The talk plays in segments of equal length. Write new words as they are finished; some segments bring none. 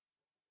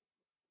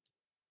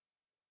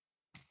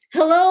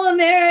Hello,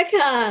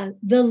 America.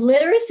 The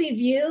Literacy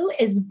View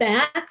is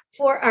back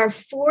for our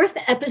fourth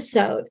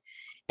episode.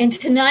 And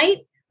tonight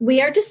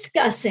we are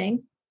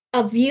discussing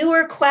a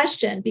viewer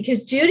question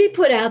because Judy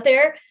put out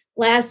there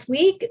last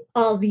week,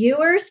 all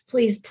viewers,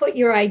 please put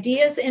your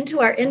ideas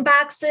into our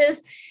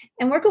inboxes.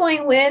 And we're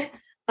going with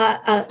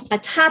a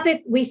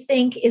topic we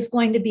think is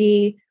going to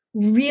be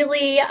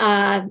really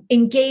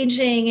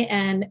engaging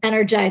and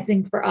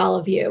energizing for all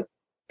of you.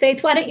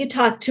 Faith, why don't you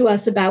talk to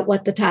us about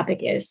what the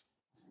topic is?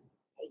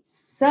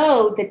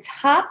 So the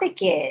topic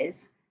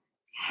is,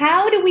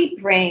 how do we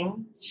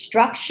bring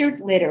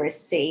structured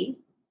literacy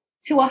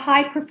to a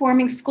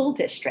high-performing school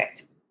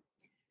district?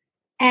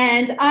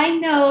 And I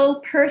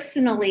know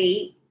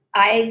personally,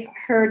 I've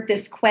heard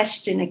this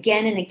question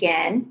again and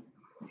again,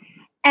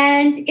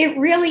 and it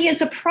really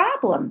is a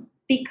problem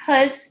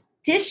because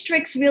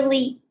districts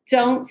really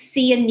don't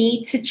see a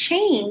need to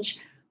change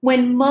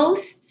when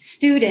most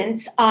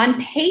students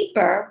on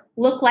paper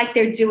look like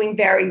they're doing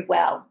very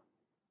well.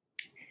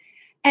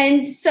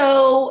 And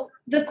so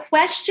the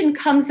question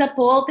comes up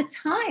all the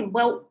time.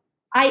 Well,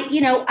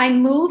 I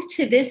moved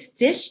to this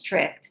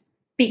district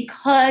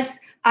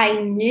because I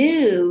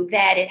knew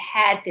that it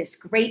had this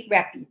great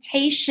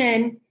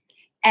reputation,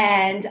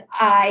 and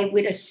I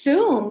would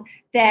assume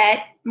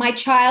that my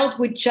child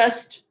would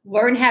just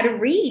learn how to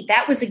read.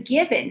 That was a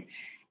given.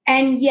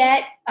 And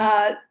yet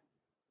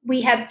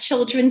we have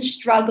children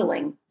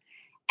struggling,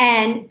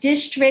 and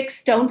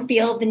districts don't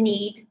feel the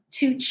need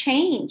to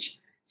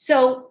change.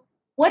 So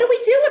what do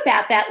we do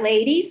about that,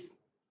 ladies?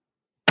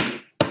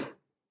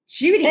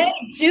 Judy. Hey,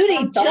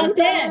 Judy, jump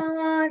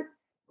in.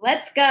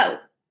 Let's go.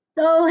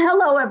 So,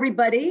 hello,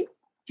 everybody.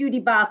 Judy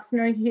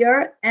Boxner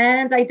here,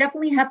 and I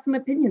definitely have some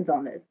opinions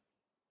on this.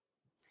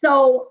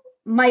 So,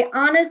 my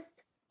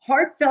honest,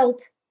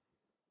 heartfelt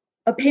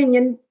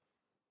opinion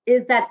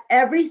is that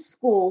every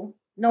school,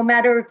 no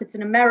matter if it's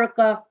in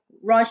America,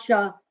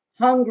 Russia,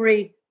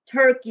 Hungary,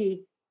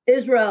 Turkey,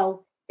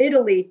 Israel,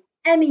 Italy,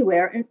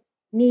 anywhere,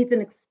 needs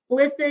an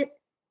explicit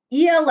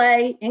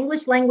ELA,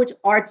 English Language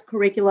Arts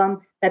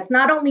curriculum that's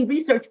not only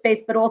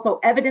research-based, but also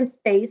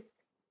evidence-based,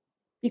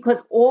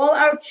 because all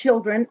our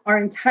children are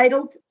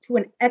entitled to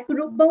an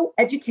equitable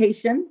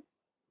education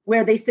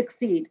where they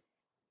succeed.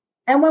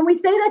 And when we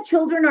say that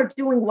children are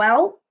doing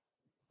well,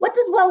 what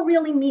does well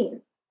really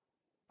mean?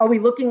 Are we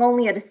looking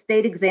only at a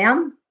state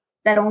exam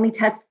that only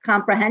tests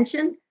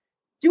comprehension?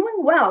 Doing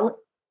well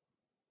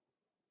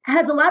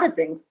has a lot of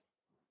things.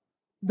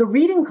 The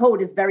reading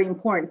code is very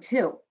important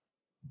too.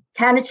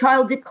 Can a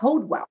child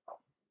decode well?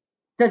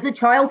 Does a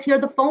child hear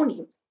the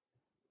phonemes?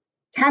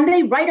 Can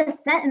they write a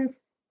sentence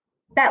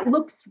that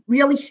looks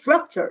really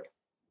structured?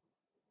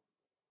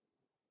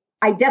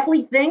 I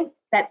definitely think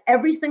that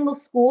every single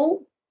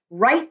school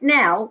right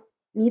now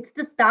needs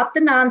to stop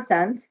the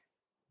nonsense.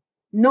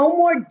 No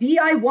more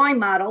DIY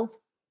models.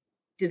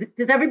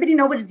 Does everybody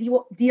know what a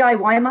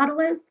DIY model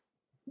is?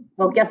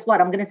 Well, guess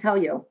what? I'm going to tell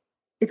you.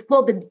 It's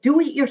called the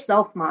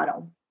do-it-yourself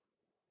model.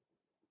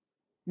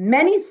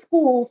 Many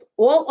schools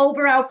all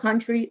over our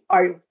country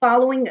are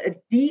following a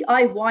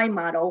DIY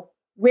model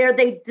where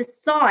they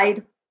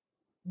decide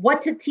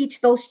what to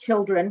teach those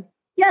children.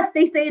 Yes,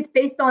 they say it's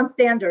based on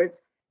standards,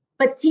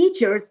 but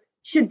teachers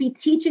should be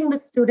teaching the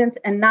students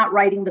and not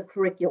writing the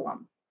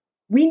curriculum.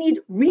 We need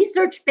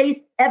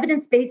research-based,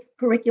 evidence-based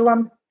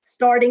curriculum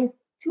starting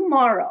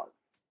tomorrow.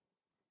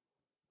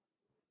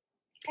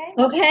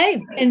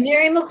 Okay, and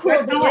Mary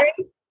McCool, very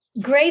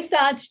great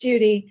thoughts,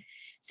 Judy.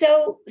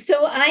 So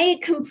I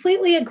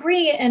completely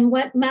agree. And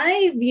what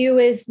my view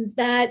is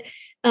that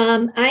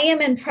I am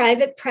in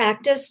private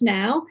practice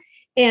now,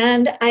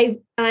 and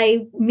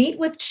I meet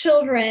with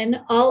children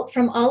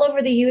from all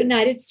over the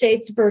United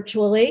States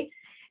virtually,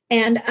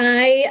 and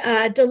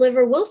I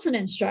deliver Wilson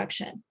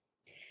instruction.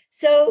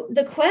 So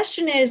the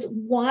question is,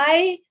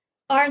 why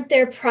aren't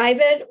there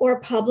private or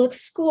public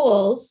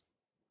schools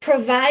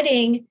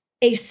providing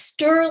a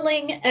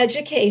sterling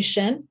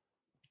education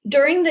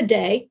during the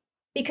day?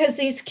 Because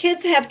these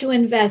kids have to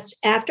invest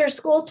after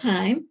school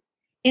time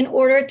in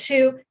order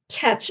to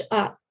catch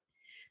up.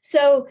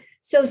 So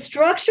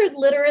structured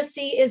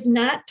literacy is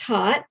not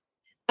taught.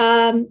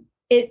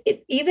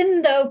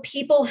 Even though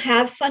people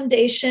have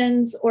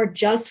foundations or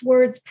just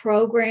words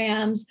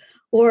programs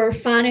or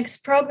phonics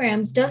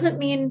programs, doesn't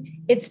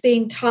mean it's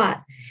being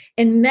taught.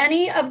 And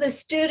many of the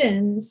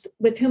students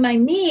with whom I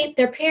meet,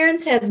 their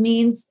parents have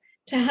means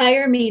to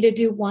hire me to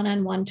do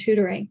one-on-one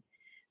tutoring.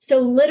 So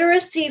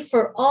literacy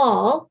for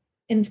all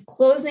and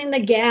closing the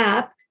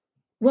gap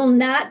will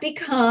not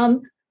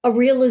become a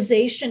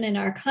realization in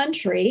our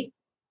country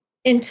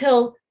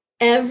until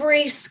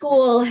every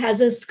school has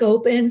a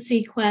scope and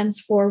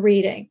sequence for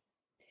reading.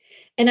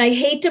 And I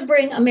hate to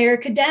bring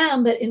America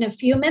down, but in a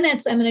few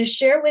minutes, I'm going to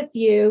share with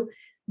you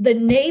the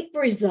NAEP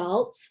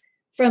results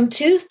from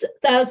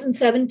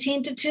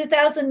 2017 to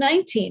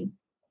 2019.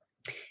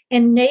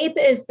 And NAEP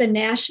is the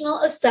National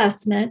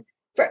Assessment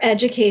for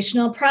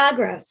Educational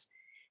Progress.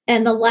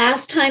 And the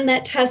last time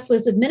that test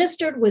was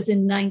administered was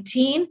in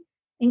 19.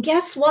 And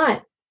guess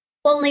what?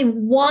 Only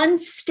one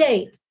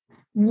state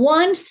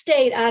One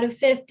state out of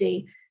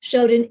 50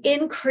 showed an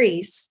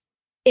increase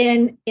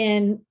in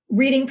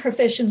reading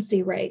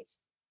proficiency rates.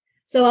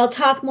 So I'll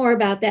talk more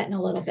about that in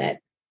a little bit.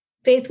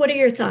 Faith, what are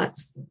your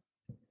thoughts?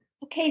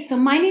 Okay, so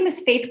my name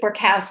is Faith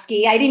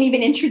Borkowski. I didn't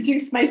even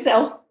introduce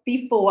myself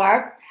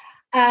before.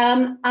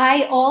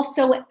 I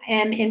also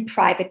am in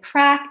private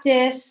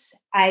practice.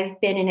 I've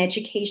been in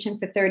education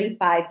for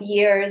 35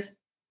 years.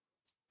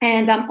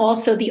 And I'm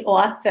also the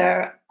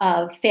author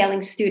of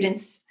Failing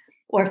Students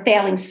or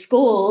Failing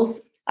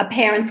Schools, A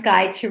Parent's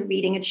Guide to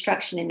Reading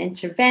Instruction and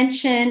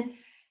Intervention,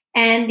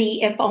 and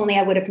the If Only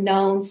I Would Have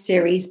Known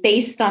series,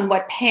 based on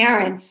what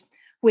parents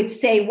would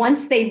say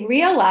once they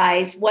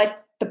realize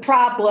what the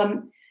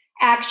problem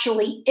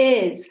actually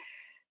is.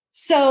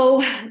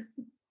 So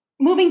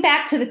moving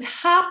back to the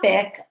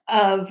topic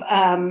of,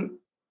 how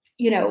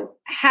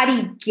do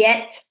you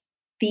get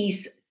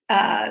these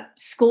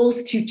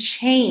schools to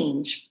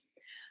change?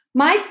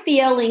 My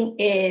feeling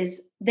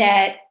is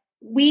that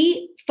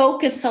we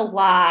focus a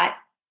lot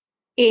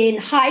in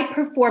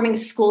high-performing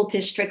school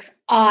districts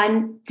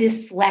on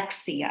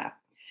dyslexia.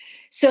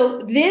 So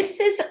this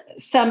is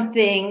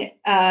something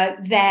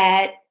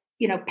that,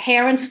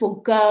 parents will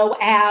go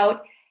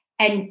out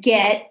and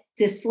get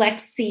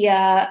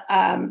dyslexia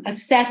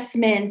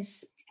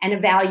assessments and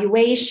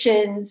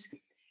evaluations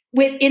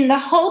in the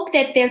hope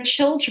that their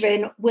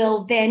children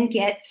will then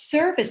get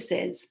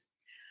services.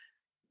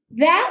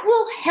 That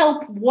will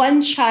help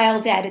one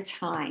child at a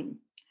time.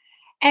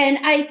 And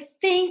I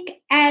think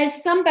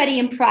as somebody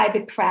in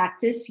private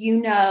practice,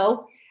 you're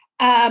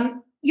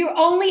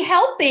only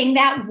helping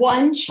that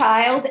one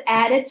child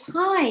at a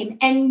time.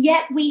 And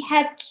yet we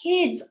have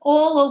kids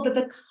all over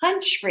the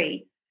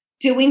country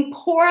doing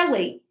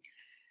poorly.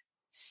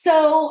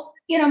 So,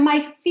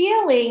 my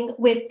feeling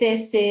with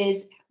this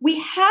is we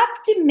have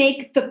to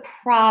make the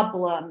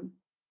problem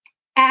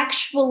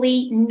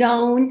actually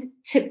known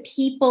to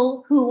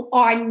people who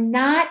are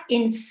not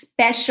in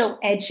special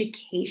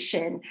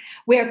education,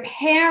 where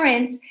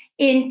parents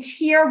in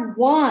tier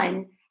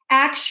 1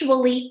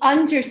 actually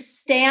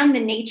understand the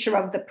nature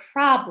of the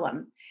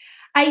problem.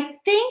 I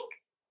think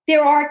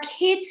there are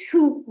kids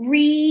who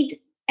read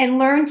and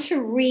learn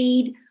to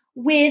read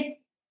with,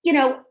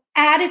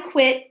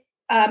 adequate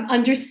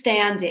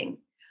understanding.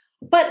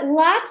 But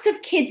lots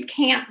of kids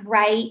can't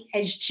write,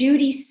 as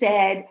Judy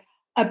said,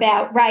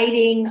 about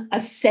writing a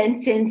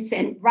sentence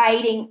and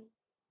writing,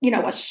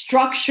 a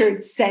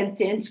structured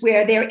sentence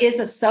where there is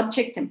a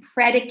subject and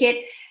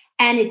predicate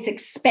and it's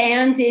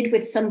expanded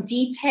with some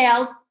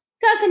details.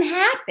 Doesn't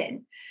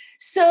happen.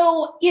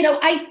 So,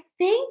 I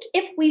think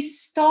if we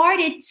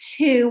started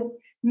to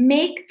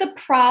make the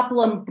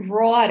problem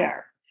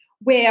broader,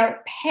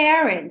 where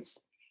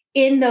parents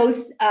in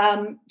those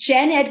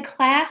gen ed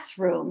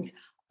classrooms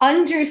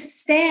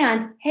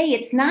understand, hey,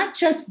 it's not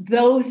just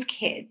those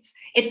kids.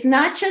 It's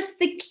not just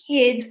the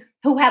kids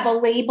who have a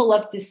label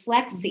of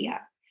dyslexia.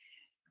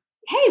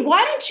 Hey,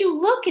 why don't you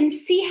look and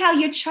see how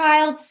your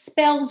child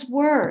spells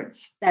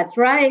words? That's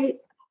right.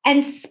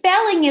 And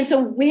spelling is a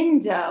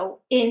window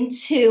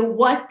into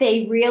what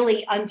they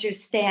really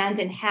understand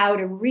and how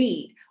to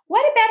read.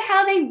 What about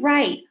how they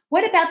write?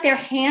 What about their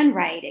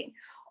handwriting?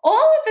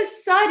 All of a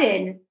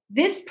sudden,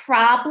 this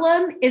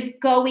problem is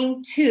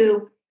going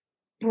to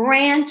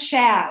branch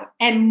out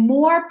and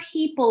more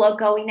people are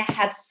going to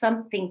have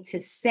something to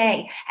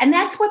say. And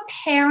that's what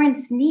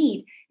parents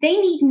need. They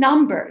need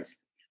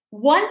numbers.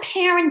 One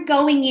parent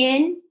going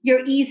in,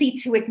 you're easy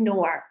to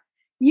ignore.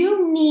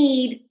 You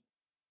need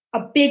a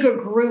bigger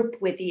group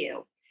with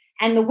you.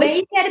 And the way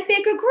you get a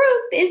bigger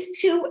group is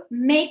to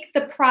make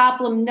the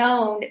problem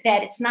known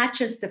that it's not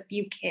just a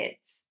few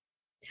kids.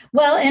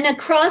 Well, and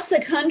across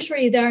the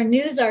country, there are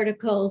news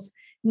articles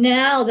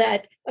now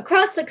that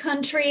across the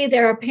country,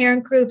 there are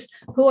parent groups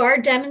who are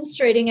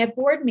demonstrating at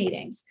board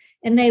meetings,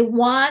 and they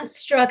want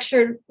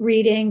structured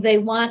reading. They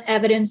want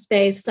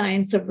evidence-based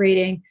science of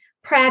reading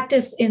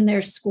practice in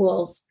their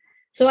schools.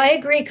 So I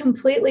agree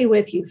completely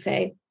with you,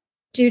 Faye.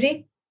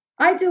 Judy?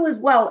 I do as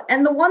well.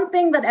 And the one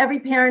thing that every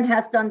parent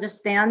has to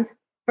understand,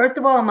 first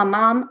of all, I'm a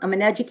mom. I'm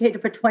an educator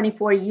for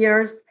 24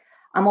 years.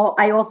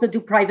 I also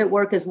do private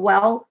work as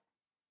well.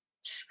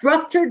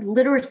 Structured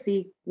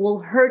literacy will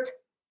hurt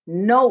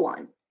no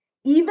one.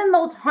 Even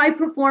those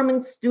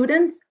high-performing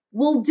students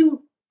will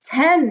do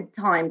 10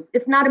 times,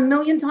 if not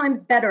 1,000,000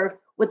 times better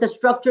with a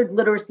structured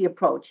literacy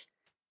approach.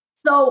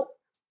 So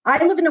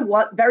I live in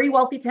a very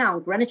wealthy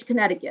town, Greenwich,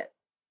 Connecticut.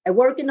 I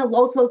work in a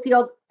low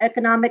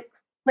socioeconomic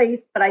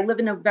place, but I live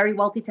in a very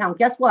wealthy town.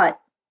 Guess what?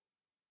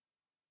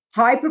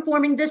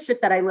 High-performing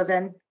district that I live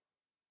in,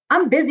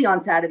 I'm busy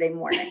on Saturday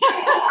morning.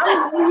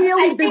 I'm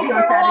really busy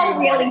on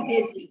Saturday morning.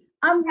 Really busy.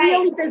 I'm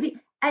really busy.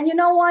 And you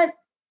know what?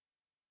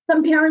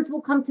 Some parents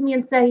will come to me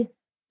and say,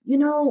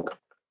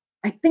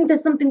 I think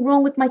there's something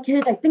wrong with my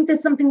kid. I think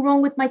there's something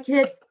wrong with my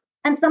kid.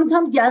 And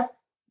sometimes, yes,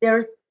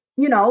 there's,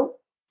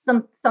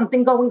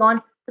 something going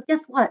on. But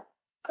guess what?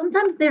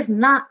 Sometimes there's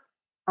not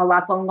a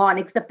lot going on,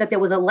 except that there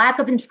was a lack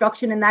of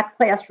instruction in that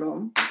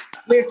classroom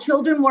where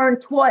children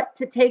weren't taught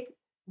to take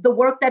the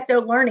work that they're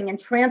learning and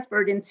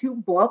transfer it into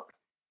books.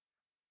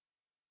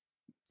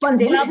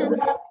 foundations.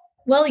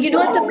 Well, you know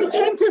what? We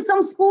came to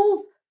some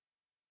schools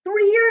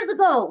 3 years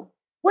ago.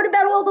 What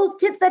about all those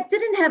kids that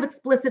didn't have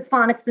explicit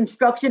phonics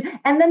instruction?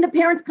 And then the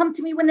parents come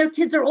to me when their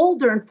kids are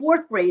older in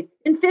 4th grade,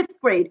 in 5th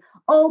grade.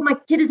 Oh, my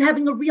kid is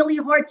having a really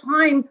hard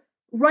time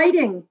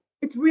writing.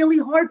 It's really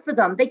hard for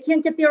them. They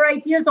can't get their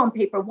ideas on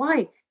paper.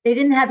 Why? They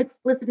didn't have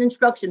explicit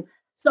instruction.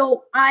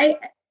 So I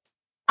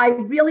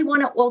really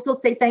want to also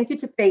say thank you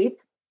to Faith,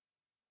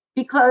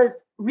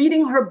 because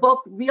reading her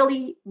book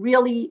really,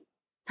 really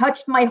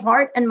touched my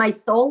heart and my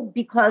soul,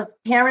 because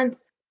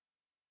parents,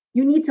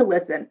 you need to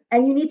listen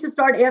and you need to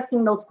start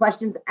asking those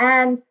questions.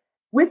 And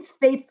with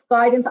Faith's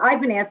guidance,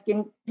 I've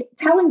been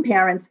telling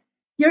parents,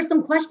 here's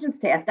some questions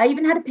to ask. I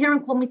even had a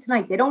parent call me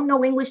tonight. They don't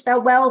know English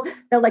that well.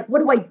 They're like, what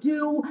do I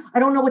do? I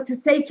don't know what to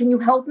say. Can you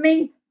help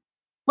me?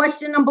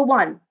 Question number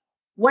 1,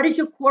 what is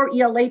your core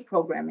ELA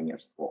program in your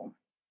school?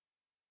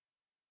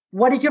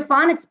 What is your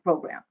phonics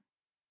program?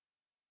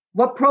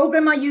 What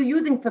program are you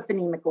using for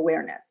phonemic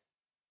awareness?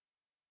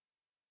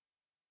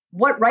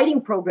 What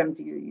writing program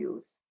do you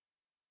use?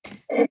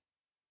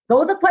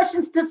 Those are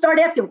questions to start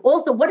asking.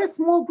 Also, what does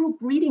small group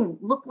reading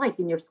look like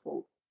in your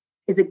school?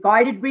 Is it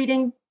guided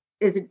reading?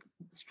 Is it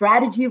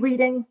strategy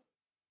reading?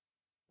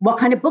 What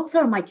kind of books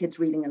are my kids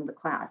reading in the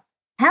class?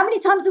 How many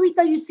times a week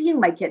are you seeing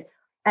my kid?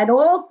 And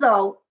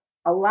also,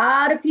 a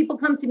lot of people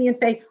come to me and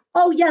say,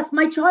 oh, yes,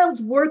 my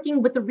child's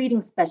working with a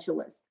reading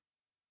specialist.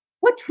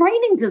 What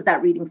training does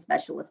that reading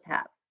specialist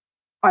have?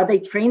 Are they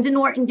trained in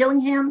Norton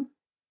Gillingham?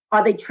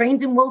 Are they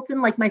trained in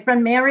Wilson, like my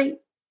friend Mary?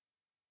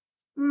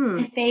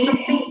 Well,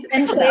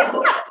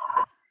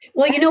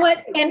 you know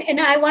what? And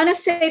I want to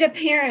say to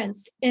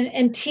parents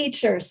and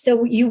teachers,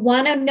 so you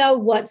want to know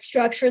what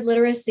structured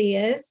literacy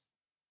is.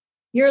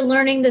 You're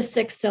learning the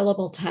 6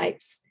 syllable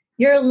types.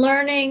 You're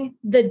learning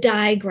the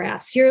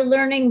digraphs. You're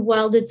learning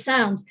welded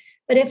sounds.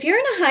 But if you're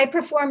in a high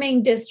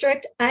performing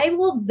district, I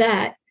will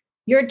bet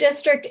your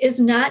district is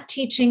not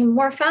teaching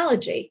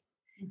morphology.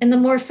 And the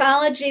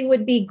morphology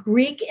would be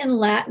Greek and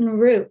Latin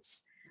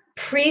roots,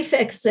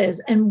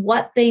 prefixes, and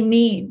what they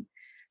mean.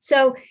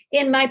 So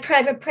in my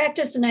private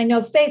practice, and I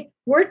know Faith,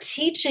 we're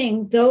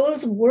teaching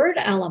those word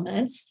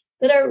elements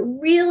that are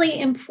really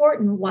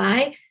important.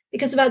 Why?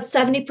 Because about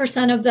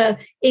 70% of the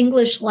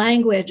English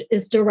language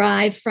is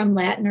derived from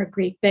Latin or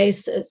Greek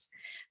bases.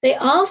 They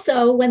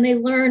also, when they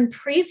learn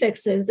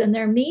prefixes and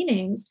their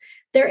meanings,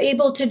 they're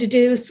able to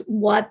deduce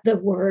what the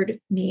word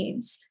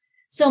means.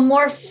 So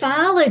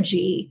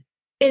morphology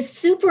is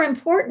super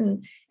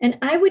important. And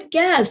I would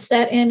guess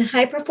that in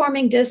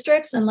high-performing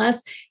districts,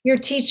 unless you're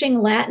teaching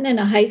Latin in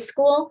a high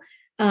school,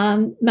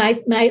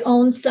 my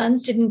own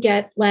sons didn't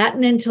get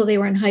Latin until they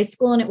were in high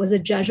school, and it was a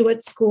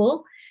Jesuit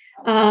school.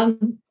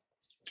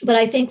 But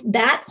I think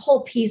that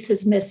whole piece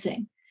is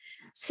missing.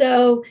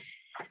 So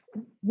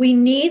we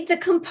need the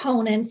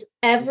components.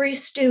 Every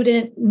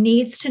student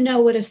needs to know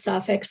what a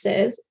suffix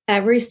is.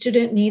 Every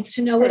student needs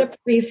to know what a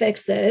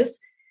prefix is.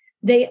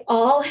 They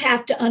all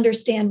have to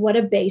understand what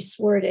a base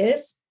word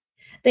is.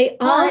 They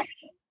all have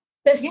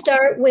to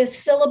start with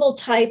syllable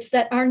types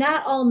that are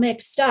not all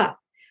mixed up.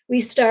 We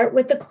start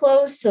with the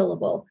closed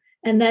syllable,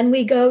 and then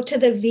we go to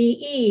the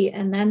VE,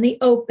 and then the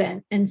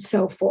open, and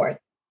so forth.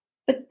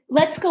 But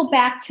let's go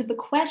back to the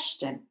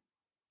question.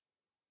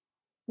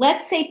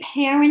 Let's say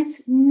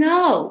parents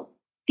know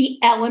the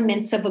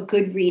elements of a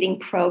good reading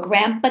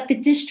program, but the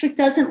district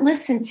doesn't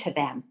listen to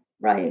them.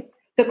 Right.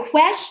 The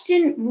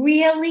question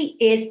really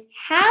is,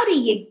 how do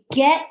you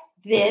get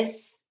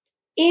this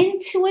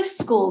into a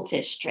school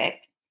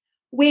district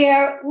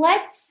where,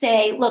 let's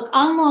say, look,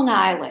 on Long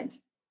Island,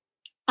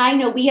 I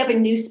know we have a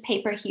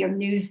newspaper here,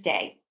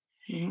 Newsday,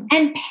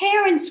 and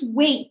parents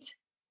wait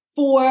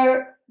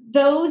for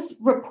those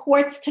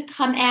reports to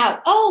come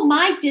out. Oh,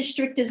 my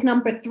district is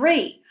number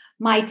 3.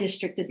 My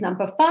district is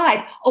number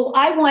 5. Oh,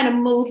 I want to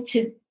move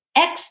to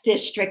X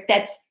district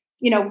that's,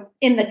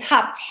 in the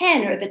top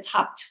 10 or the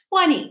top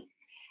 20.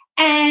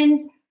 And,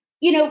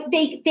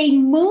 they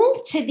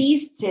move to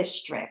these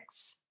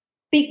districts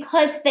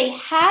because they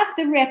have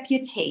the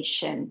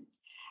reputation,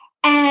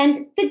 and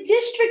the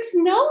districts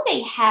know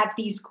they have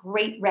these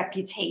great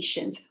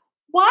reputations.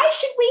 Why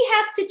should we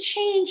have to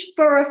change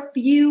for a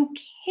few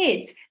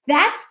kids?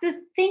 That's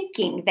the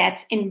thinking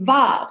that's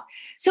involved.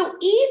 So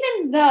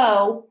even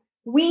though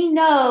we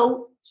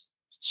know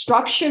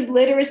structured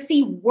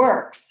literacy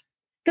works,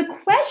 the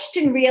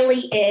question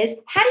really is,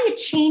 how do you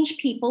change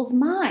people's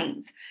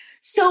minds?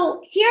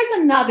 So here's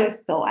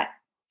another thought.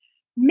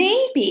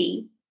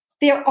 Maybe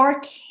there are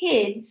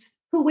kids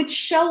who would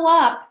show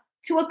up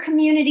to a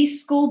community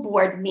school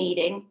board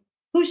meeting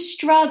who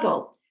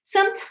struggle.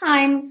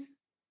 Sometimes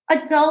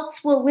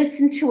adults will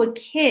listen to a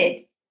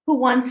kid who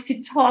wants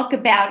to talk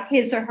about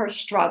his or her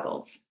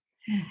struggles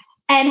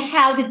and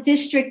how the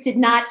district did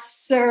not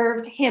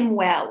serve him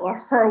well or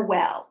her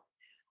well.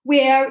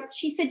 Where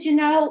she said,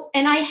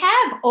 and I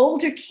have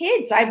older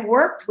kids I've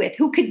worked with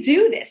who could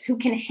do this, who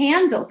can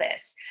handle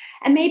this.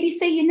 And maybe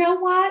say, you know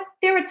what?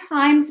 There are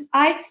times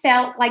I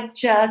felt like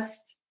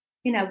just,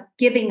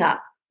 giving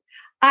up.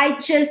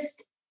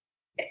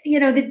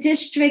 the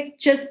district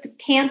just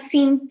can't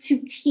seem to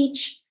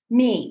teach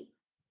me.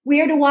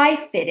 Where do I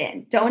fit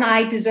in? Don't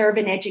I deserve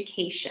an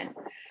education?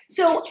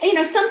 So,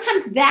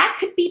 sometimes that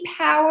could be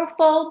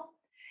powerful.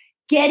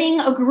 Getting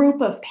a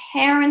group of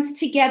parents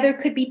together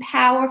could be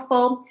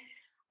powerful.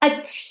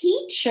 A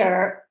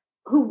teacher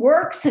who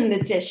works in the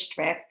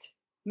district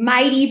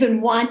might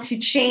even want to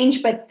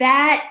change, but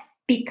that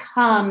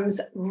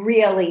becomes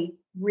really,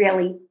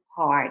 really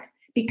hard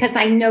because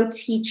I know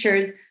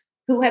teachers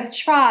who have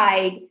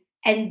tried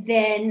and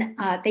then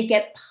they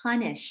get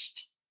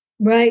punished.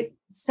 Right.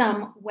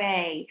 Some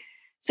way.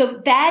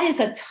 So that is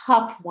a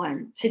tough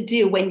one to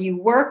do when you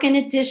work in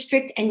a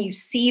district and you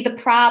see the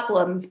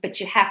problems, but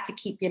you have to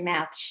keep your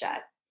mouth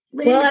shut.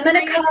 Well, I'm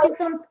going to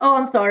call. Oh,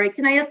 I'm sorry.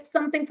 Can I ask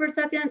something for a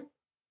second?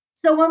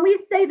 So when we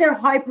say they're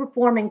high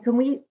performing, can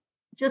we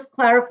just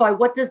clarify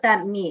what does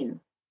that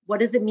mean? What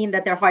does it mean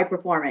that they're high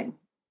performing?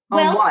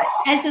 Well, what?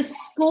 As a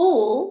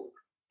school,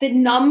 the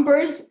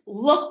numbers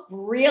look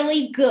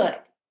really good.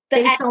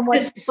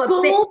 The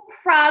school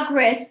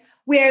progress,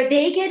 where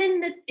they get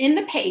in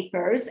the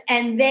papers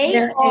and they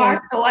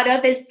are thought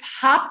of as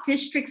top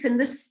districts in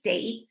the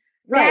state,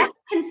 right? That's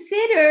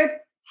considered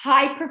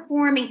high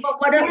performing. But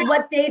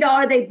what data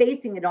are they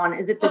basing it on?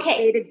 Is it the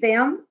state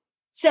exam?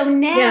 So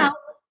now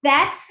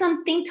that's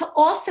something to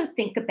also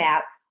think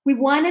about. We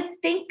want to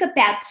think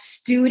about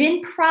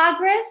student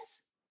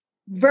progress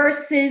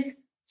versus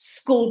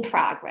school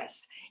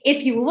progress.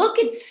 If you look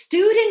at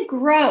student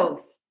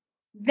growth,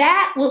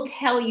 that will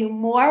tell you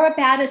more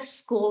about a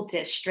school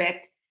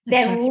district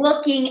than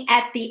looking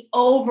at the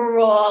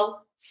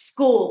overall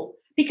school.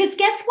 Because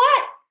guess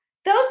what?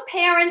 Those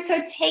parents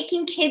are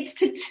taking kids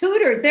to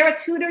tutors. There are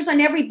tutors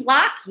on every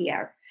block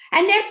here.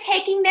 And they're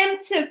taking them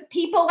to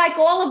people like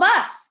all of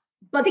us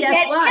to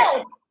get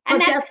help.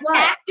 And that's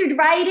factored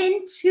right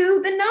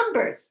into the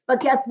numbers. But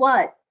guess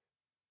what?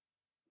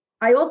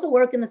 I also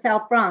work in the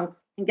South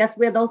Bronx. And guess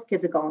where those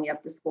kids are going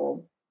after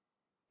school?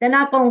 They're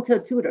not going to a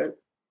tutor.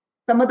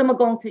 Some of them are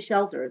going to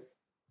shelters.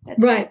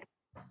 That's right.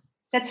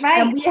 That's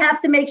right. And we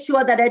have to make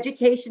sure that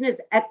education is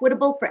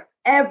equitable for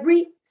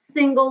every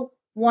single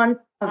one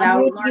of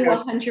our learners.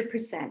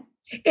 100%.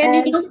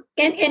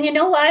 And you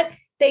know what?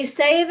 They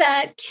say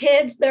that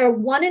there are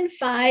 1 in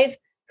 5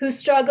 who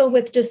struggle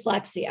with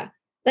dyslexia.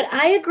 But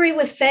I agree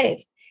with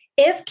Faith.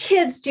 If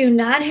kids do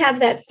not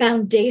have that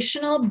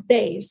foundational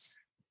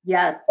base,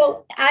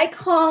 so I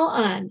call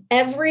on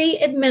every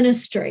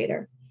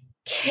administrator,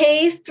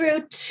 K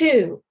through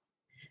 2,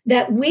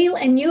 that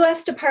in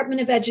U.S. Department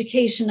of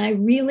Education, I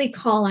really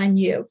call on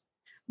you,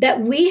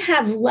 that we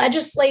have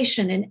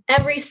legislation in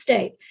every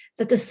state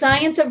that the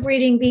science of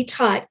reading be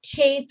taught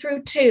K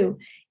through 2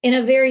 in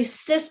a very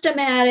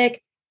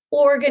systematic,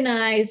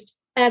 organized,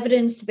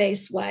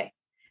 evidence-based way.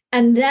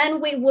 And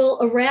then we will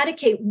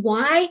eradicate.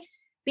 Why?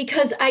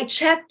 Because I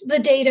checked the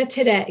data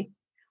today.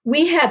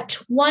 We have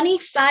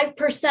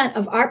 25%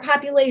 of our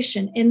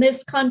population in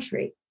this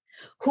country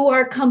who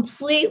are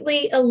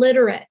completely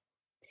illiterate.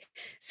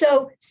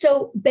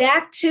 So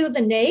back to the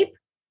NAEP,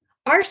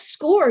 our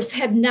scores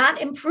have not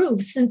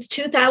improved since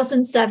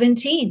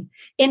 2017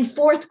 in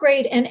 4th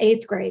grade and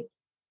 8th grade.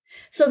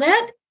 So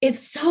that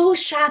is so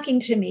shocking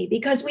to me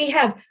because we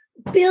have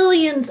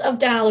billions of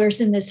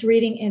dollars in this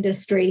reading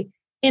industry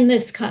in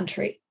this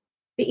country.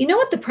 But you know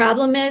what the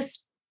problem is?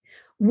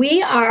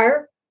 We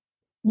are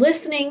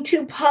listening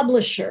to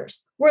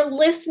publishers. We're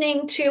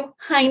listening to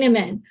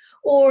Heinemann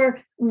or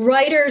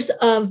writers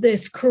of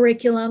this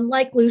curriculum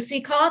like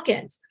Lucy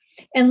Calkins.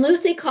 And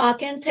Lucy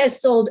Calkins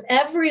has sold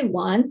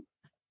everyone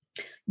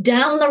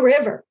down the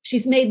river.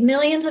 She's made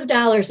millions of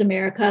dollars,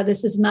 America.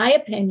 This is my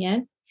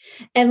opinion,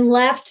 and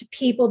left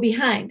people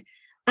behind.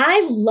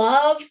 I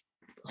love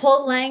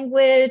whole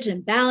language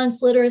and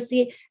balanced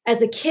literacy.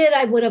 As a kid,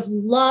 I would have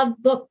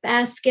loved book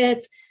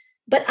baskets,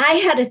 but I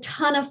had a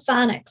ton of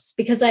phonics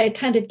because I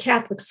attended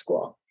Catholic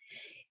school.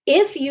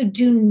 If you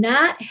do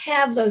not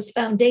have those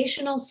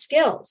foundational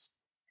skills,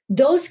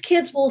 those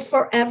kids will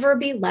forever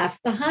be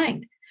left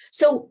behind.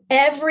 So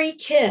every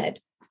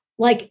kid,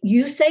 like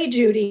you say,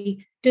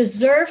 Judy,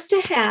 deserves to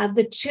have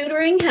the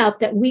tutoring help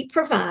that we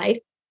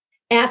provide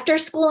after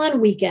school on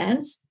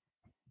weekends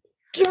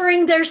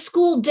during their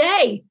school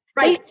day.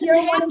 Right. Tier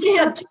 1 to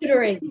have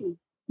tutoring.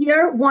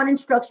 Tier 1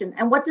 instruction.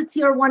 And what does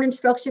tier 1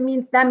 instruction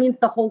means? That means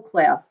the whole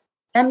class.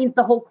 That means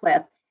the whole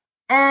class.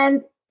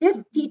 And if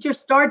teachers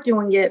start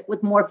doing it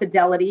with more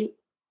fidelity,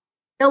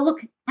 they'll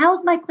look,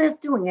 how's my class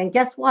doing? And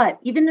guess what?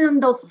 Even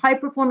in those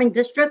high-performing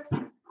districts,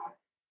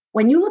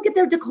 when you look at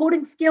their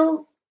decoding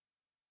skills,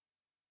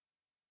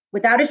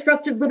 without a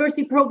structured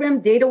literacy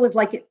program, data was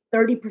like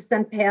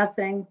 30%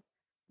 passing.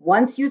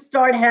 Once you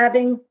start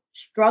having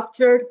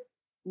structured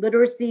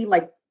literacy,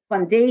 like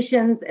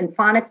foundations and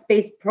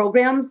phonics-based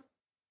programs,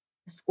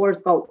 the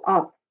scores go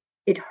up.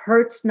 It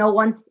hurts no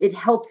one. It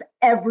helps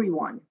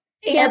everyone.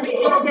 And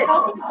the other thing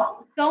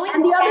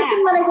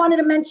that I wanted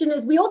to mention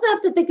is we also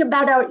have to think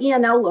about our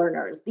ENL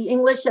learners, the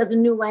English as a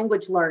new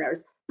language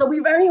learners. So we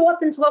very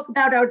often talk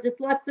about our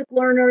dyslexic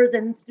learners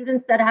and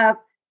students that have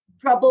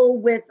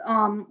trouble with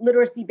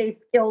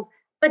literacy-based skills.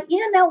 But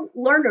ENL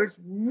learners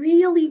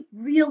really,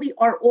 really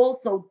are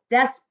also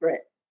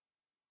desperate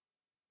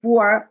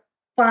for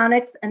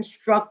phonics and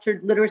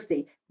structured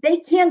literacy. They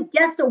can't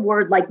guess a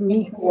word like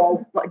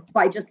meatballs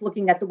by just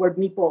looking at the word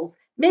meatballs.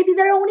 Maybe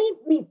they don't eat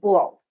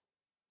meatballs.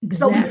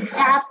 Exactly. So we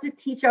have to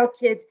teach our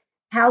kids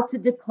how to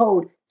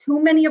decode.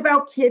 Too many of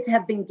our kids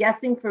have been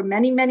guessing for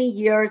many, many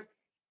years.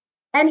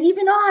 And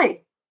even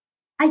I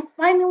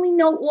finally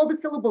know all the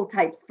syllable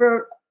types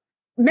for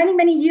many,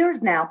 many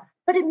years now,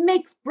 but it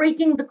makes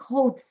breaking the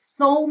code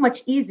so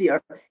much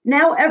easier.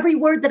 Now, every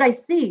word that I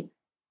see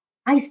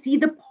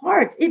the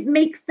parts. It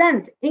makes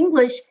sense.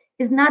 English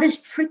is not as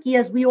tricky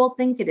as we all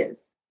think it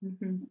is.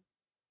 Mm-hmm.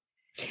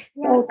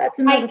 So that's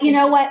another thing. You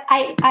know what?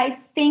 I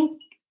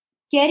think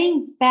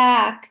getting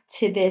back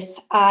to this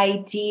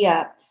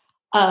idea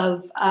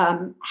of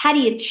how do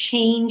you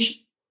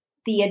change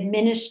the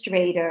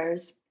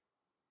administrators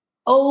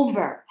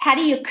over? How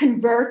do you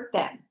convert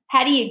them?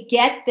 How do you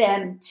get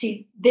them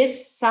to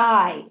this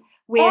side?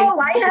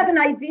 I have an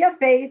idea,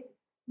 Faith.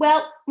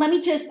 Well, let me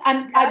just,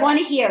 I want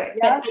to hear it,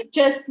 but I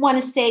just want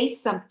to say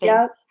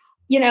something.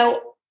 You know,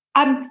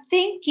 I'm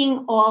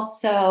thinking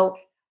also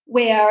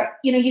where,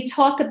 you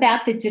talk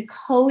about the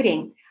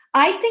decoding.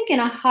 I think in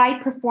a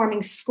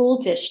high-performing school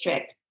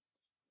district,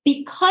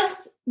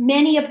 because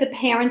many of the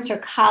parents are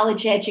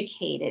college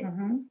educated,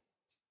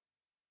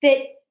 that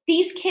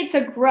these kids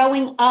are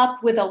growing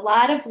up with a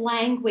lot of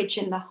language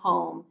in the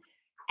home,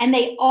 and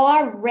they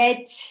are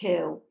read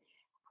to.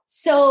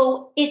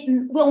 So it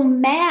will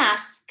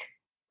mask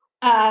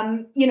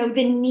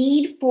the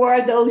need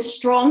for those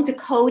strong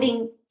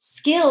decoding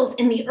skills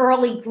in the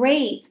early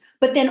grades.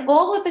 But then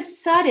all of a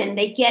sudden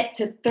they get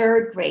to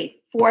third grade,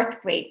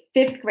 fourth grade,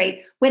 fifth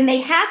grade, when they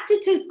have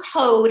to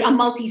decode a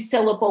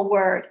multisyllable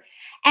word.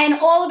 And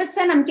all of a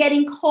sudden I'm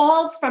getting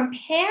calls from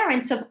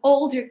parents of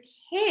older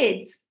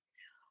kids.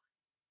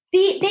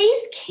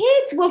 These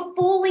kids were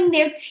fooling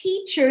their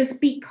teachers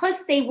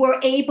because they were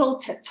able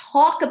to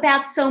talk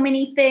about so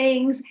many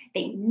things.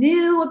 They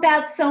knew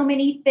about so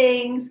many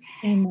things.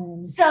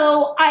 Amen.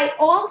 So I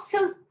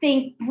also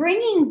think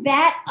bringing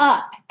that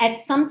up at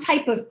some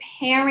type of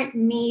parent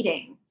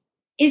meeting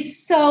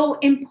is so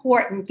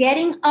important.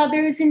 Getting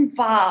others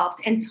involved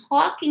and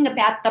talking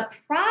about the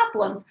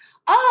problems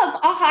of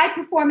a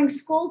high-performing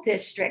school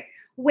district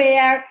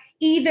where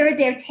either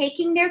they're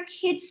taking their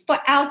kids for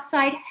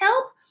outside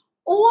help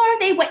or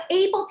they were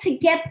able to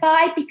get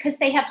by because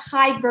they have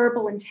high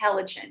verbal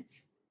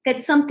intelligence.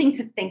 That's something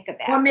to think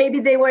about. Or maybe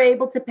they were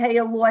able to pay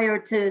a lawyer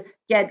to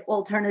get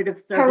alternative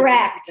services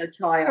for their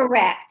child.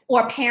 Correct.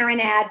 Or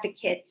parent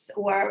advocates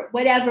or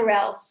whatever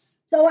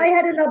else. So I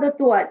had another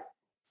thought.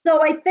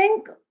 So I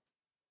think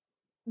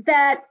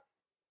that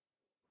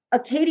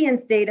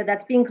Acadian's data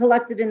that's being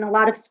collected in a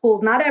lot of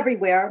schools, not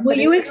everywhere. Will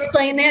you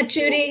explain that,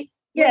 Judy?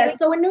 Yeah.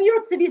 So in New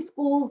York City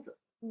schools,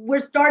 we're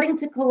starting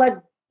to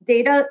collect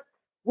data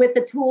with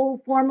a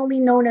tool formerly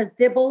known as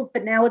Dibbles,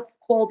 but now it's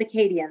called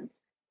Acadians.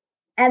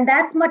 And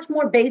that's much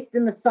more based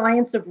in the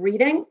science of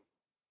reading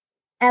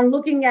and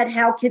looking at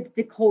how kids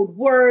decode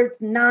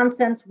words,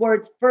 nonsense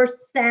words,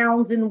 first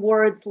sounds in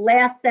words,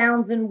 last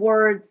sounds in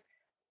words,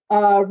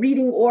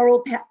 reading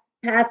oral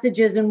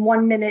passages in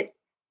 1 minute.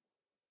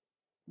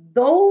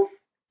 Those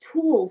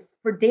tools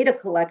for data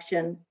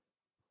collection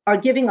are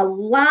giving a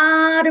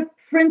lot of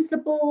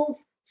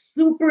principals,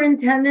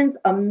 superintendents,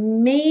 a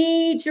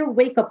major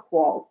wake-up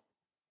call.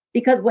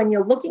 Because when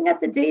you're looking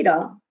at the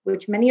data,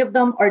 which many of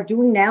them are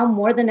doing now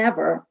more than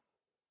ever,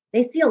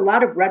 they see a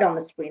lot of red on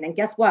the screen. And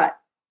guess what?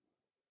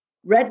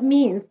 Red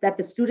means that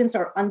the students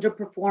are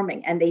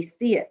underperforming and they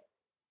see it.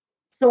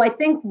 So I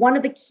think one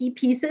of the key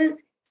pieces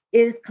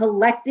is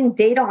collecting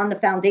data on the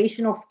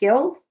foundational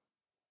skills.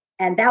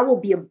 And that will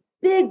be a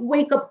big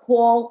wake-up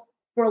call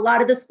for a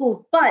lot of the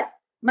schools. But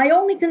my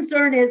only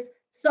concern is,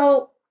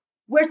 so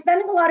we're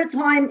spending a lot of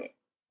time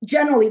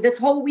generally this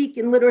whole week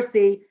in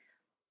literacy.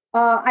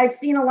 I've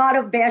seen a lot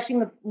of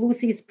bashing of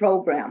Lucy's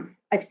program.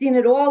 I've seen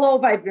it all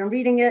over. I've been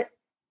reading it.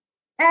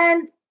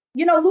 And,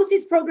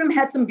 Lucy's program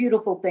had some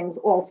beautiful things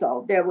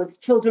also. There was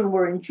children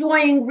were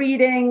enjoying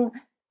reading.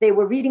 They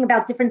were reading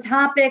about different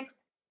topics.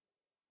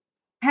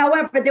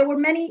 However, there were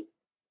many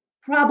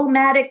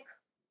problematic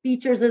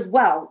features as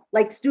well.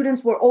 Like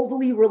students were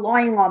overly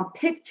relying on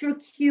picture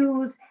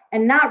cues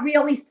and not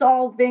really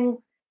solving.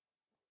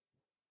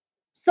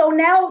 So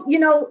now,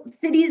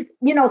 cities,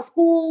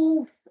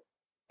 schools,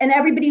 and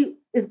everybody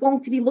is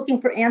going to be looking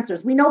for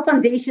answers. We know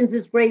Foundations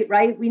is great,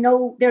 right? We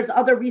know there's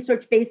other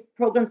research-based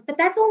programs, but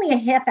that's only a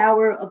half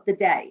hour of the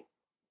day.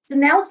 So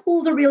now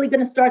schools are really going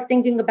to start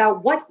thinking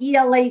about what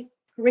ELA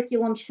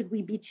curriculum should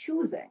we be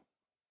choosing?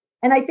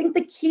 And I think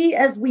the key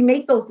as we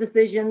make those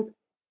decisions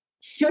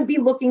should be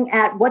looking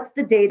at what's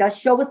the data,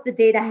 show us the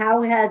data,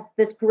 how has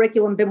this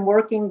curriculum been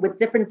working with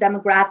different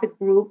demographic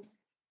groups?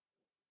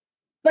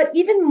 But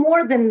even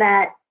more than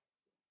that,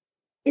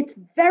 it's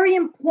very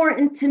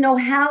important to know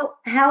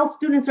how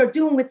students are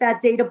doing with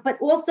that data, but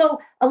also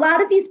a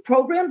lot of these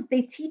programs,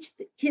 they teach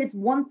the kids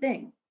one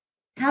thing,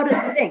 how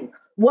to think.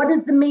 What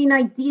is the main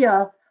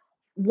idea?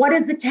 What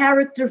is the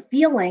character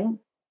feeling?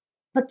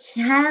 but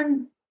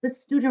can the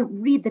student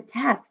read the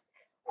text?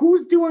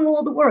 Who's doing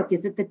all the work?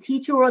 Is it the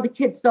teacher or the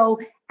kids? So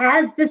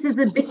as this is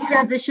a big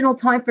transitional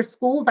time for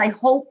schools, I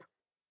hope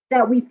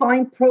that we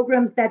find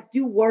programs that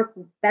do work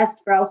best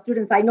for our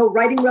students. I know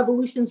Writing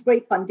Revolution is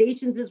great,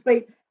 Foundations is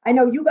great. I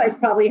know you guys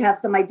probably have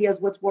some ideas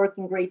what's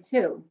working great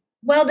too.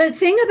 Well, the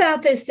thing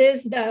about this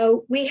is,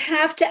 though, we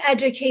have to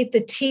educate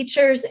the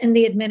teachers and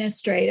the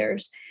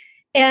administrators.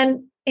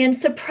 And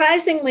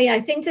surprisingly,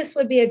 I think this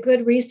would be a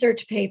good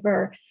research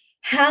paper.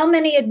 How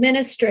many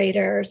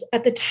administrators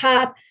at the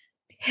top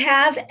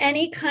have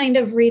any kind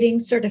of reading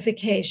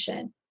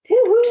certification?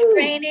 Woo-hoo.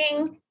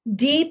 Training,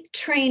 deep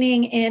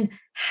training in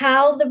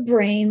how the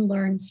brain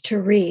learns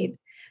to read.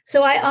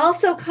 So I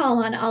also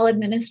call on all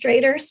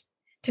administrators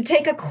to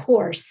take a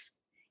course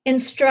in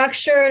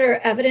structured or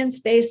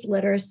evidence-based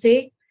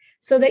literacy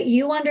so that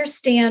you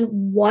understand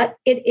what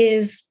it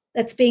is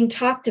that's being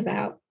talked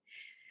about.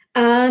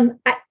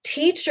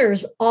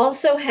 Teachers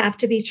also have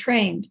to be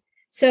trained.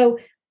 So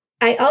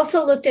I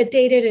also looked at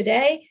data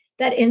today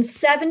that in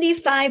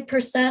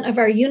 75% of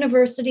our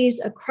universities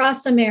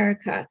across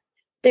America,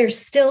 they're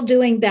still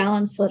doing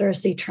balanced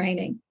literacy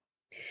training.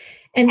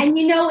 And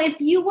you know, if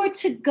you were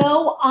to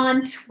go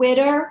on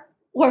Twitter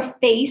or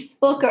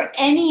Facebook or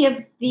any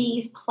of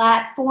these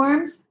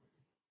platforms,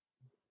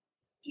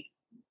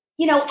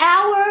 you know,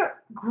 our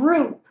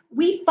group,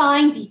 we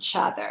find each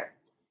other.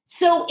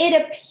 So it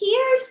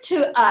appears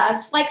to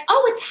us like,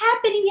 oh, it's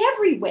happening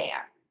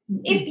everywhere.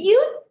 Mm-hmm.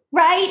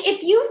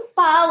 If you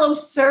follow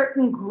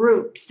certain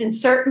groups and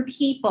certain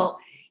people,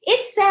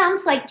 it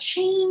sounds like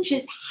change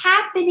is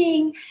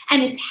happening,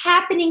 and it's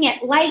happening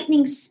at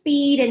lightning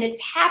speed, and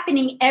it's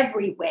happening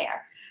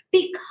everywhere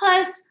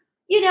because,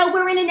 you know,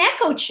 we're in an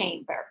echo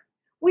chamber.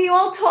 We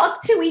all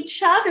talk to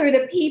each other,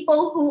 the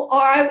people who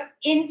are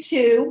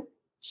into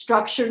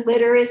structured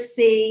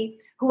literacy,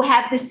 who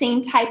have the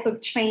same type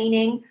of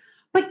training.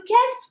 But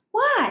guess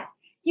what?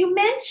 You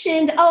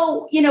mentioned,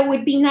 it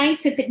would be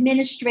nice if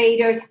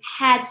administrators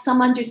had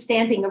some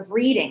understanding of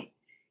reading.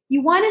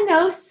 You want to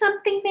know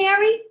something,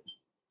 Mary?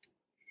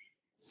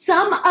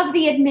 Some of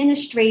the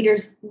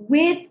administrators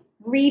with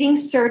reading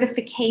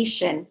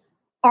certification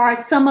are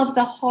some of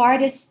the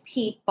hardest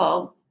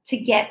people to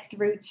get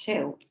through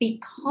to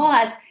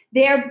because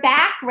their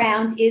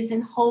background is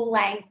in whole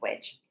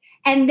language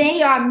and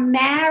they are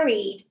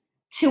married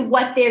to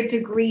what their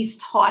degrees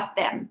taught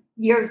them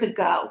years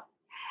ago.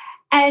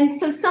 And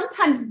so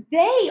sometimes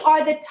they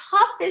are the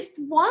toughest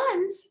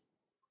ones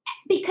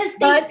because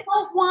they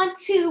don't want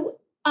to.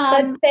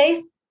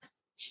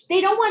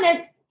 They don't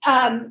want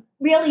to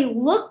really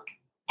look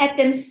at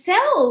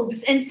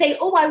themselves and say,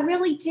 "Oh, I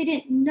really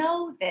didn't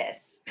know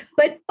this."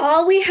 But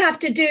all we have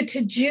to do,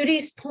 to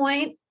Judy's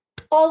point,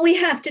 all we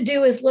have to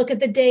do is look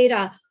at the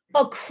data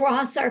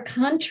across our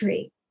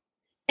country,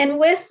 and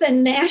with the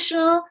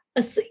national.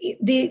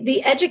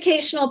 The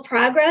educational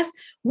progress,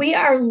 we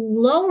are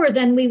lower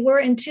than we were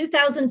in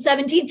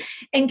 2017.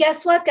 And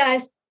guess what,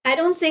 guys? I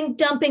don't think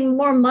dumping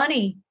more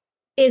money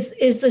is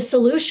the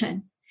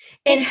solution.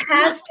 It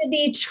has to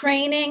be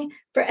training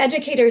for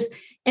educators.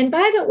 And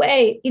by the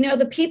way, you know,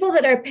 the people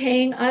that are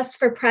paying us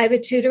for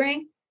private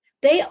tutoring,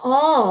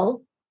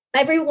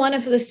 every one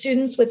of the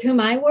students with whom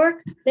I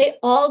work, they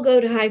all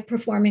go to high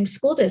performing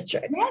school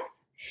districts.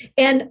 Yes.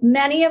 And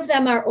many of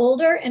them are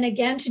older. And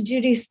again, to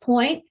Judy's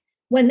point,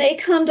 when they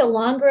come to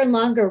longer and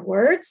longer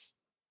words,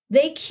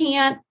 they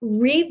can't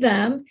read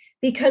them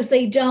because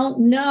they don't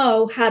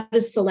know how to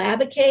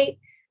syllabicate.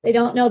 They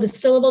don't know the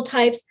syllable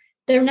types.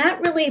 They're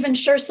not really even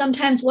sure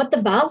sometimes what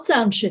the vowel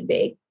sound should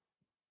be.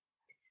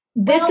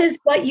 This is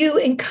what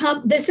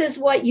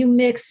you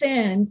mix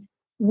in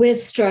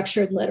with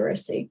structured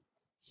literacy.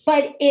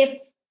 But if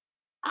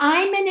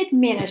I'm an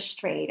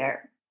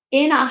administrator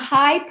in a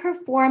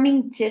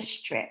high-performing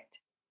district,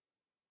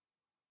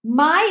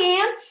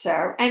 my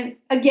answer, and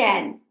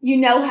again, you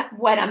know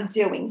what I'm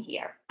doing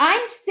here.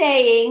 I'm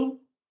saying,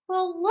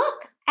 well,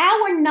 look,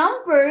 our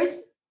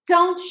numbers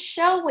don't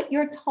show what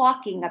you're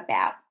talking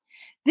about.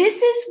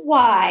 This is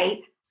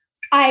why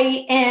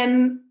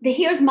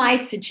here's my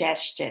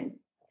suggestion.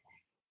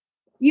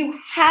 You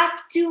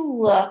have to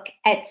look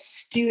at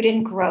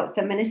student growth.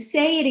 I'm going to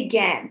say it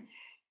again.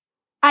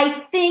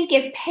 I think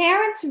if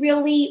parents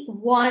really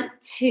want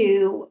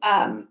to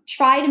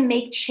try to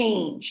make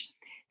change,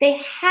 they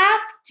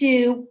have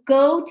to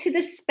go to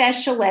the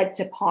special ed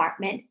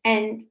department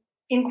and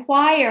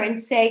inquire and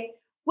say,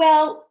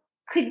 well,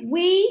 could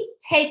we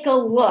take a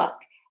look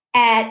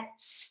at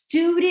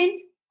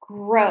student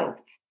growth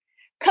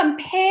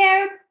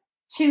compared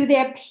to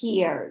their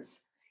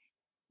peers?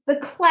 The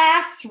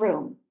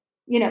classroom,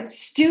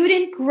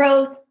 student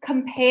growth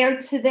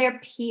compared to their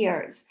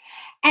peers.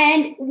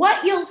 And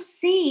what you'll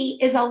see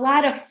is a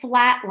lot of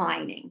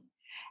flatlining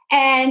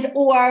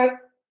or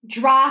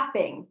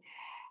dropping.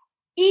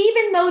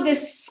 Even though the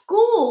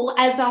school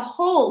as a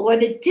whole or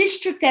the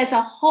district as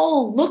a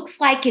whole looks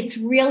like it's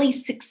really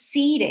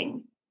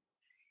succeeding,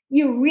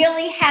 you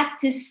really have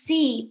to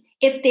see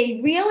if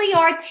they really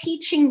are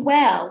teaching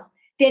well,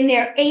 then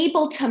they're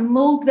able to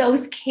move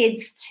those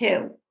kids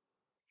too.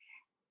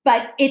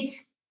 But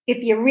if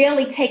you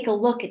really take a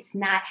look, it's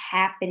not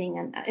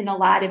happening in a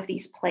lot of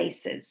these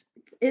places.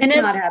 It's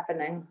not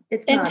happening.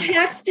 And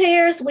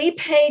taxpayers, we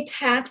pay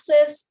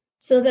taxes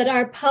so that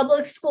our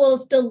public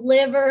schools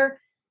deliver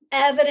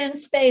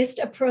evidence-based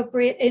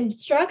appropriate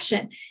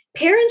instruction.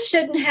 Parents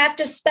shouldn't have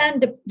to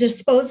spend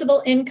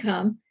disposable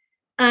income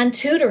on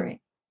tutoring.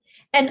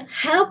 And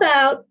how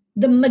about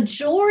the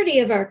majority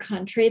of our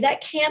country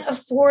that can't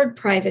afford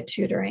private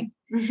tutoring?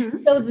 Mm-hmm.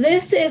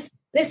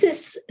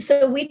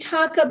 So we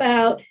talk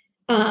about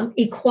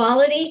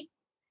equality.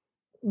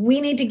 We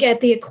need to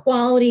get the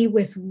equality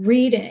with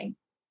reading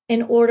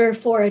in order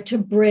for it to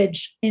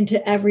bridge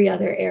into every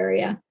other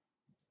area.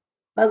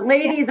 But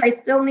ladies, I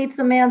still need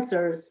some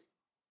answers.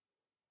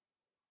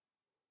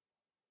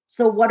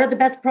 So what are the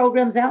best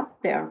programs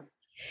out there?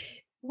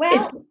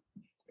 Well,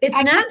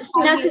 it's not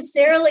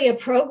necessarily a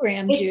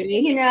program,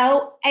 Judy. And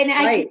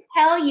I can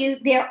tell you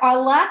there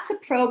are lots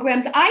of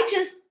programs. I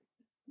just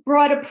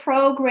brought a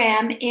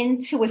program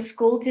into a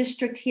school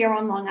district here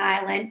on Long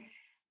Island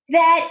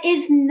that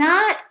is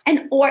not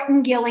an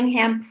Orton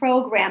Gillingham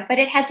program, but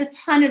it has a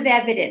ton of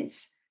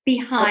evidence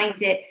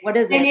behind it. What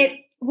is it? And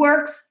it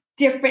works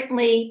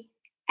differently,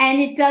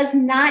 and it does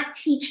not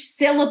teach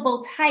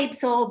syllable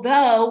types,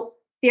 although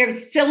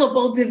there's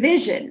syllable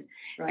division.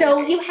 Right.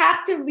 So you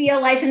have to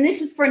realize, and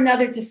this is for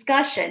another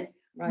discussion,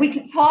 we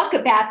could talk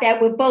about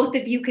that where both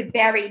of you could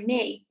bury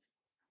me.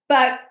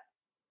 But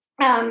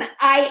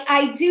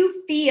I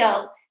do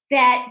feel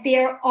that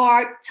there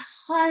are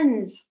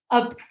tons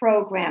of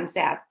programs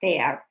out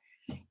there.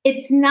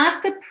 It's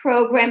not the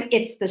program,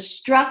 it's the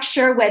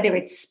structure, whether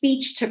it's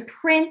speech to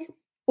print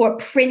or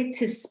print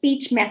to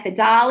speech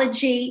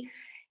methodology.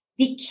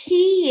 The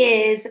key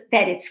is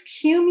that it's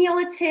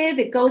cumulative.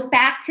 It goes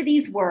back to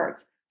these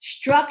words: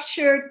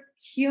 structured,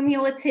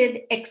 cumulative,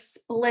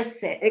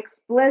 explicit.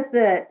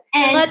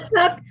 And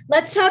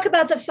let's talk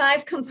about the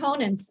 5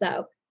 components,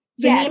 though.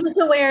 Phonemic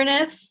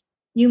awareness.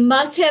 You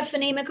must have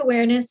phonemic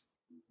awareness.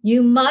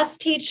 You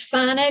must teach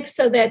phonics,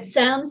 so that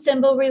sound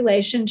symbol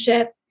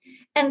relationship.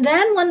 And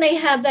then when they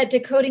have that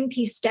decoding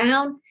piece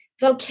down,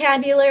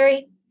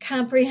 vocabulary,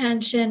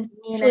 comprehension,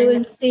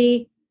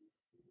 fluency.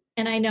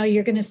 And I know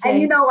you're going to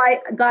say. And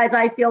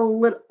I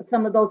feel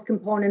some of those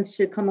components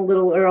should come a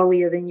little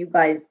earlier than you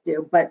guys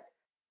do. But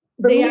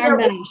for me, they're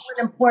an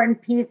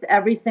important piece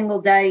every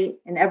single day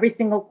in every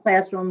single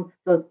classroom.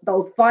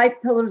 Those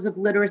 5 pillars of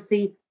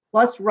literacy,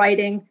 plus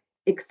writing,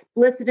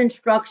 explicit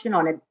instruction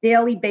on a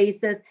daily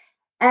basis.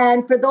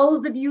 And for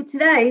those of you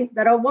today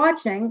that are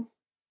watching,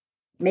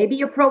 maybe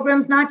your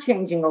program's not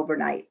changing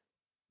overnight.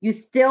 You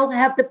still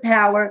have the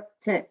power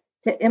to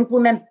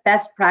implement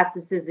best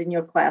practices in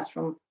your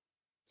classroom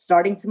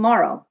starting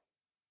tomorrow.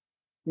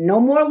 No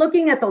more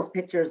looking at those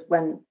pictures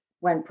when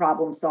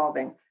problem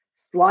solving,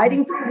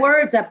 sliding through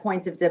words at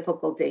point of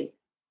difficulty.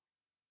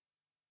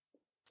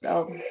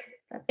 So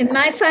that's and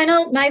my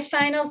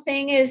final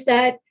thing is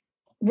that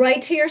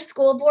write to your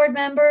school board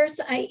members.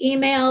 I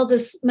email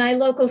my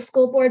local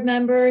school board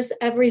members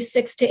every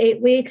 6 to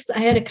 8 weeks. I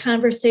had a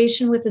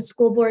conversation with a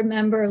school board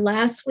member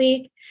last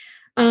week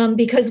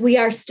because we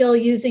are still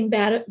using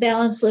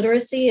balanced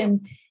literacy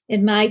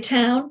in my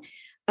town.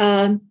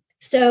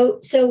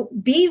 So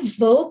be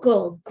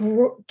vocal,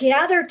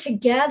 gather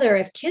together.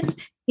 If kids,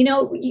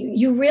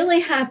 you really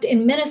have to.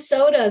 In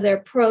Minnesota, they're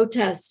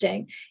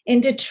protesting.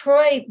 In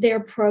Detroit, they're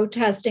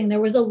protesting.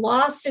 There was a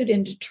lawsuit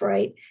in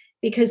Detroit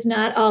because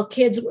not all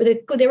kids,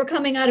 they were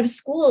coming out of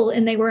school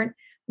and they weren't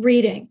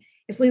reading.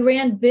 If we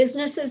ran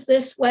businesses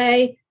this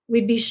way,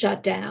 we'd be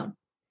shut down.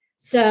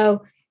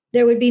 So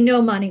there would be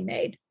no money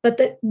made. But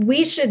that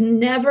we should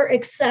never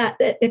accept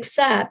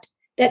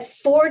that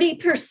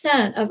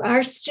 40% of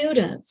our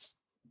students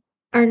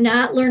are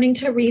not learning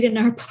to read in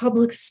our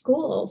public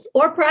schools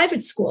or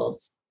private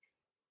schools.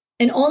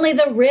 And only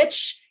the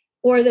rich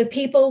or the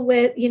people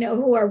with,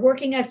 who are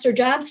working extra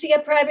jobs to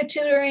get private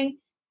tutoring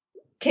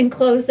can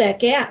close that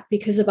gap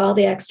because of all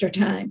the extra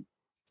time.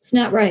 It's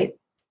not right.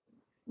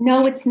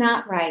 No, it's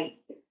not right.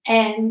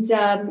 And,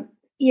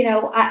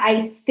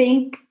 I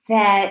think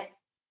that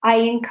I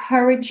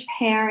encourage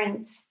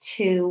parents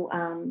to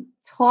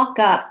talk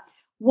up.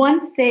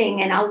 One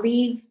thing, and I'll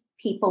leave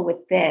people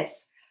with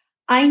this.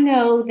 I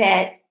know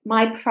that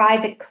my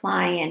private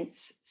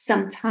clients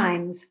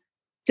sometimes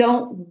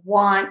don't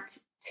want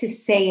to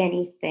say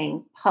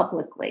anything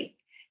publicly.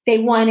 They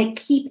want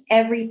to keep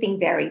everything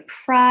very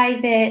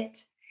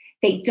private.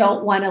 They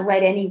don't want to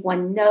let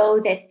anyone know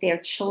that their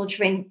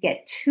children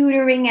get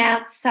tutoring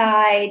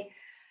outside.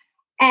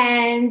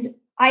 And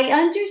I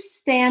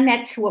understand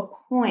that to a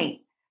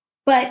point.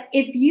 But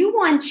if you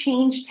want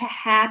change to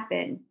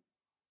happen,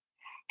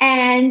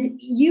 and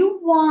you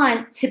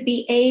want to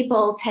be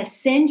able to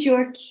send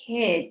your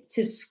kid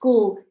to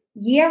school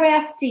year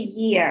after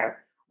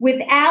year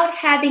without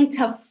having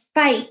to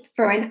fight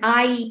for an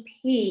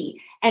IEP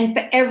and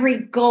for every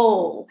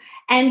goal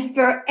and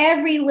for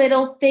every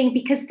little thing,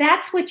 because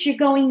that's what you're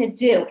going to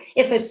do.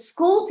 If a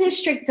school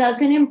district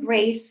doesn't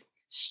embrace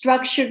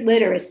structured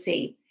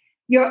literacy,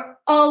 you're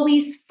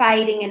always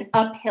fighting an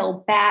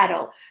uphill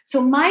battle. So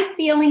my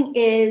feeling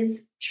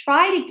is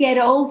try to get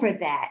over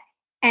that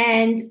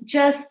and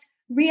just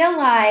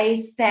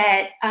realize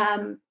that,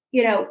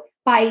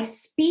 by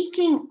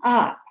speaking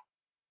up,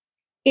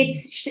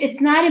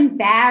 it's not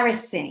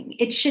embarrassing.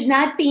 It should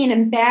not be an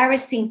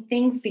embarrassing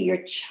thing for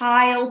your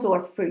child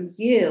or for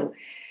you.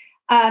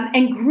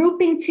 And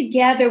grouping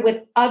together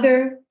with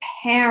other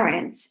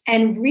parents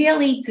and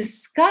really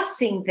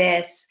discussing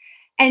this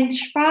and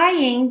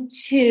trying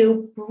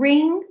to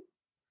bring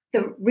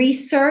the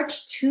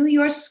research to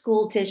your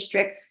school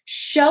district,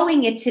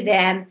 showing it to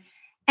them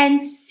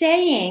and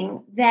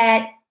saying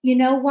that, you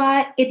know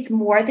what, it's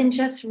more than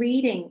just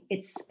reading.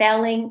 It's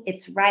spelling,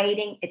 it's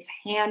writing, it's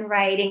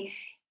handwriting.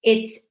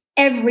 It's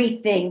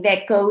everything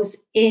that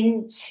goes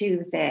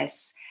into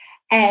this,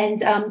 and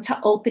to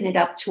open it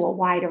up to a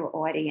wider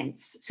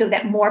audience so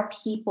that more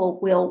people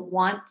will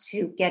want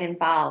to get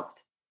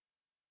involved.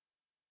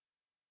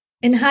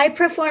 In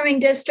high-performing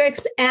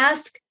districts,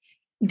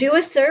 do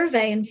a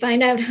survey and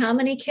find out how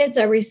many kids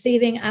are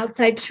receiving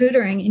outside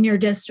tutoring in your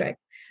district.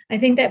 I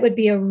think that would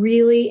be a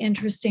really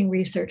interesting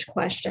research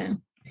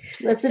question.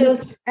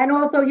 Listen, and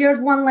also here's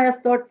one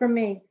last thought from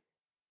me.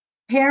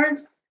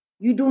 Parents,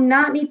 you do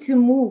not need to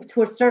move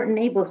to a certain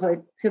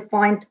neighborhood to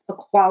find a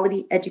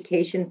quality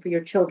education for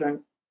your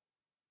children.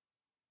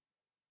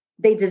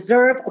 They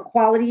deserve a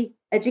quality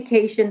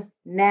education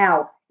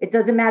now. It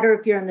doesn't matter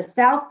if you're in the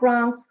South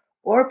Bronx,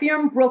 or if you're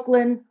in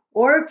Brooklyn,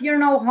 or if you're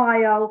in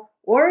Ohio,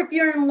 or if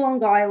you're in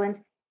Long Island.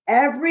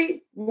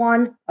 Every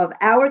one of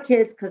our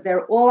kids, because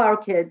they're all our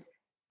kids,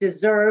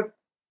 deserve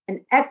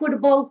an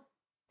equitable,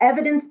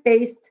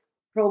 evidence-based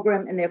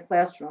program in their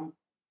classroom.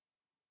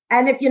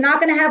 And if you're not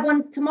going to have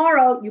one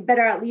tomorrow, you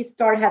better at least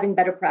start having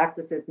better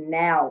practices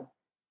now.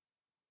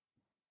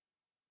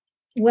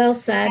 Well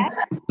said.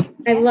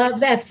 I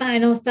love that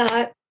final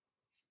thought.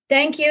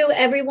 Thank you,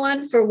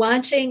 everyone, for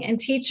watching. And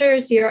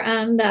teachers, you're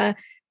on the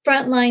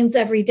front lines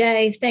every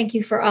day. Thank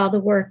you for all the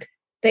work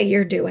that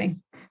you're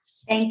doing.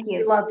 Thank you.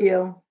 We love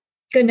you.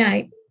 Good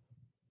night.